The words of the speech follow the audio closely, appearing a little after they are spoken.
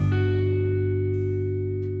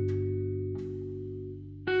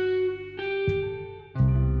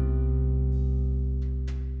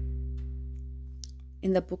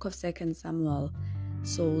In the book of 2 Samuel,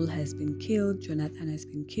 Saul has been killed, Jonathan has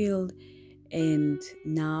been killed, and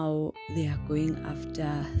now they are going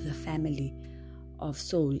after the family of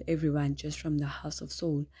Saul, everyone just from the house of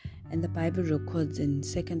Saul. And the Bible records in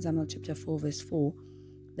 2 Samuel chapter 4 verse 4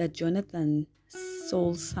 that Jonathan,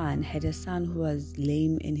 Saul's son, had a son who was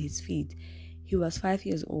lame in his feet. He was 5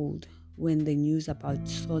 years old when the news about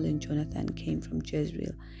Saul and Jonathan came from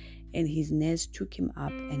Jezreel, and his nurse took him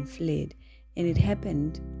up and fled. And it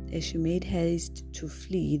happened, as she made haste to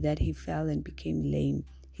flee, that he fell and became lame.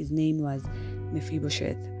 His name was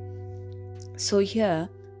Mephibosheth. So here,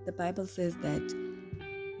 the Bible says that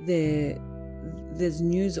there's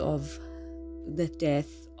news of the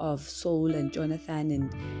death of Saul and Jonathan,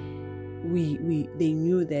 and they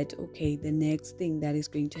knew that, okay, the next thing that is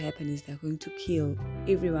going to happen is they're going to kill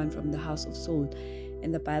everyone from the house of Saul.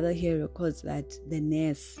 And the Bible here records that the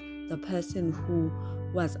nurse, the person who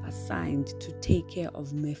was assigned to take care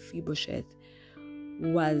of Mephibosheth,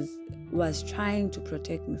 was trying to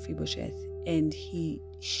protect Mephibosheth, and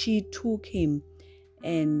she took him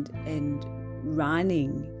and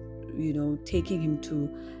running, taking him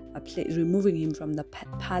to a place, removing him from the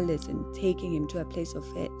palace and taking him to a place of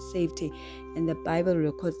safety. And the Bible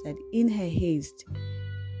records that in her haste,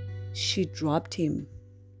 she dropped him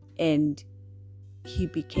and he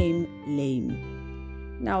became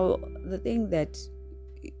lame. Now, the thing that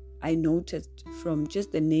I noticed from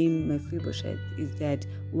just the name Mephibosheth is that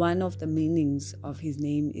one of the meanings of his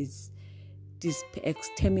name is this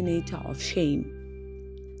exterminator of shame.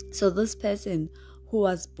 So this person who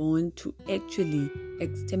was born to actually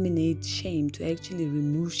exterminate shame, to actually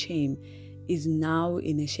remove shame, is now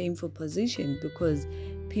in a shameful position, because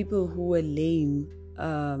people who were lame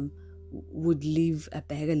would live a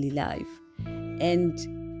beggarly life. And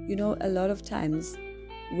a lot of times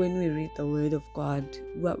when we read the word of God,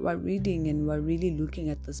 we're reading and we're really looking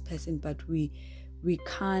at this person, but we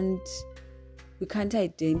can't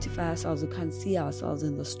identify ourselves, we can't see ourselves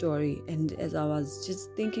in the story. And as I was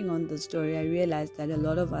just thinking on the story, I realized that a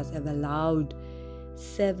lot of us have allowed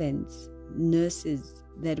servants, nurses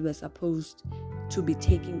that were supposed to be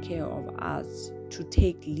taking care of us to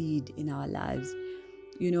take lead in our lives.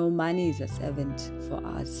 Money is a servant for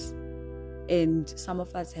us, and some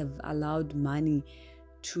of us have allowed money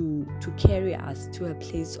to carry us to a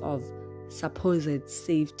place of supposed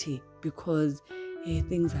safety, because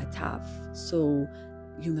things are tough. So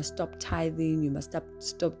you must stop tithing, you must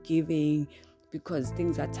stop giving, because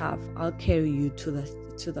things are tough. I'll carry you to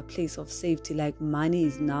the place of safety. Like money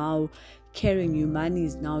is now carrying you, money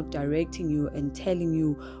is now directing you and telling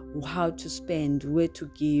you how to spend, where to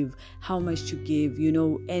give, how much to give,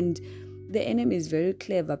 and the enemy is very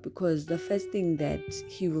clever, because the first thing that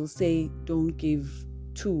he will say don't give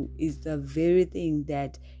to is the very thing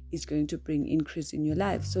that is going to bring increase in your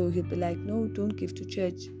life. So he'll be like, no, don't give to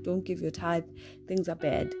church, don't give your tithe, things are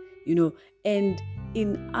bad, and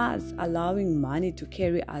in us allowing money to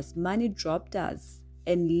carry us, money dropped us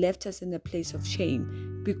and left us in a place of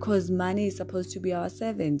shame, because money is supposed to be our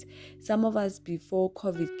servant. Some of us, before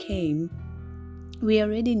COVID came, we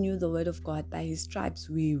already knew the word of God. By his stripes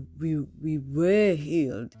we were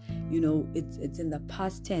healed. It's in the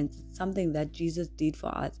past tense. It's something that Jesus did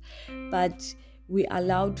for us, but we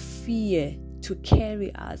allowed fear to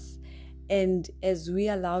carry us. And as we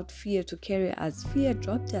allowed fear to carry us, fear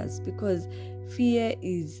dropped us, because fear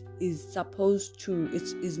is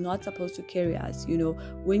not supposed to carry us.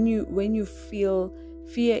 When you feel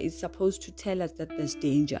fear, is supposed to tell us that there's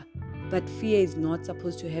danger, but fear is not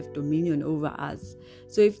supposed to have dominion over us.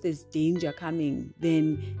 So if there's danger coming,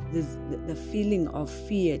 then the feeling of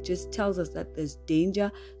fear just tells us that there's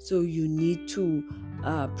danger, so you need to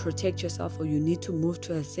protect yourself, or you need to move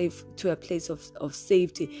to a place of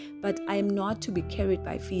safety. But I am not to be carried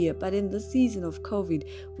by fear. But in the season of COVID,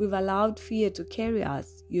 we've allowed fear to carry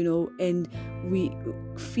us, and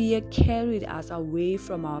fear carried us away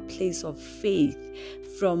from our place of faith,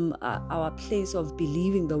 from our place of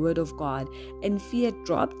believing the word of God, and fear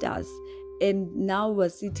dropped us. And now we're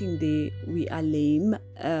sitting there, we are lame,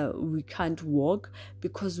 we can't walk,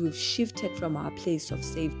 because we've shifted from our place of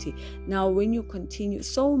safety. Now, when you continue,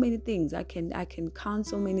 so many things, I can count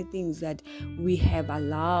so many things that we have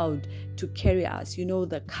allowed to carry us.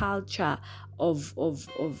 The culture of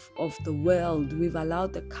the world. We've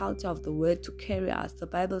allowed the culture of the world to carry us. The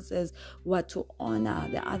Bible says we are to honor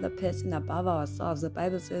the other person above ourselves. The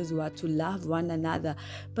Bible says we are to love one another.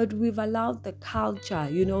 But we've allowed the culture,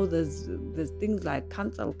 there's things like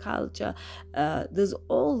cancel culture. There's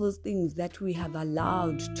all those things that we have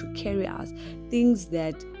allowed to carry us. Things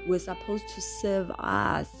that were supposed to serve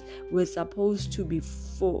us, we were supposed to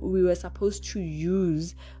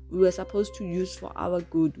use for our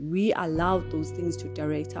good. We allowed those things to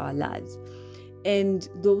direct our lives, and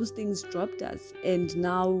those things dropped us, and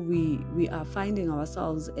now we are finding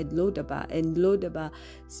ourselves at Lodabar, and Lodabar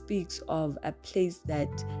speaks of a place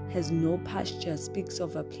that has no pasture, speaks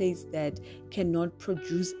of a place that cannot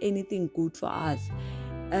produce anything good for us.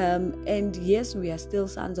 And yes, we are still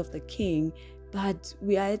sons of the King, but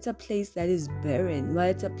we are at a place that is barren.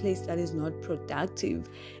 We're at a place that is not productive,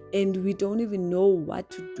 and we don't even know what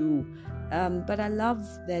to do. But I love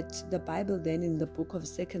that the Bible then in the book of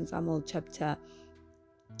 2 Samuel chapter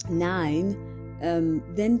 9,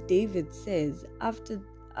 then David says, after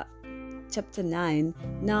chapter 9,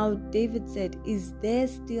 now David said, "Is there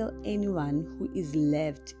still anyone who is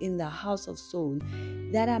left in the house of Saul,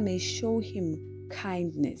 that I may show him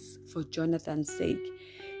kindness for Jonathan's sake?"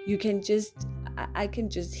 I can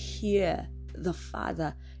just hear the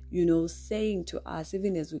Father, saying to us,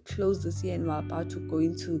 even as we close this year and we're about to go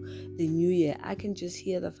into the new year, I can just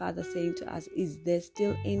hear the Father saying to us, is there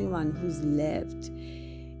still anyone who's left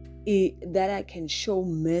that I can show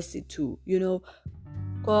mercy to?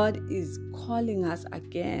 God is calling us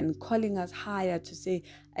again, calling us higher to say,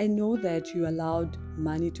 I know that you allowed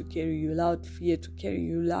money to carry you, allowed fear to carry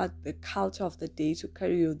you, allowed the culture of the day to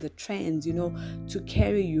carry you, the trends, to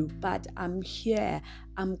carry you. But I'm here.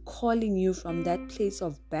 I'm calling you from that place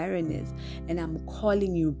of barrenness, and I'm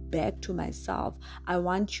calling you back to myself. I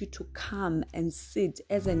want you to come and sit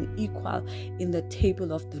as an equal in the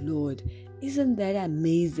table of the Lord. Isn't that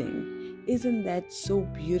amazing? Isn't that so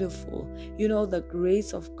beautiful? The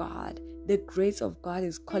grace of God. The grace of God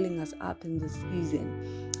is calling us up in this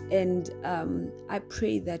season. And I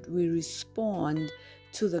pray that we respond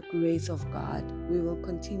to the grace of God. We will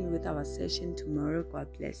continue with our session tomorrow. God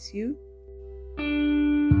bless you.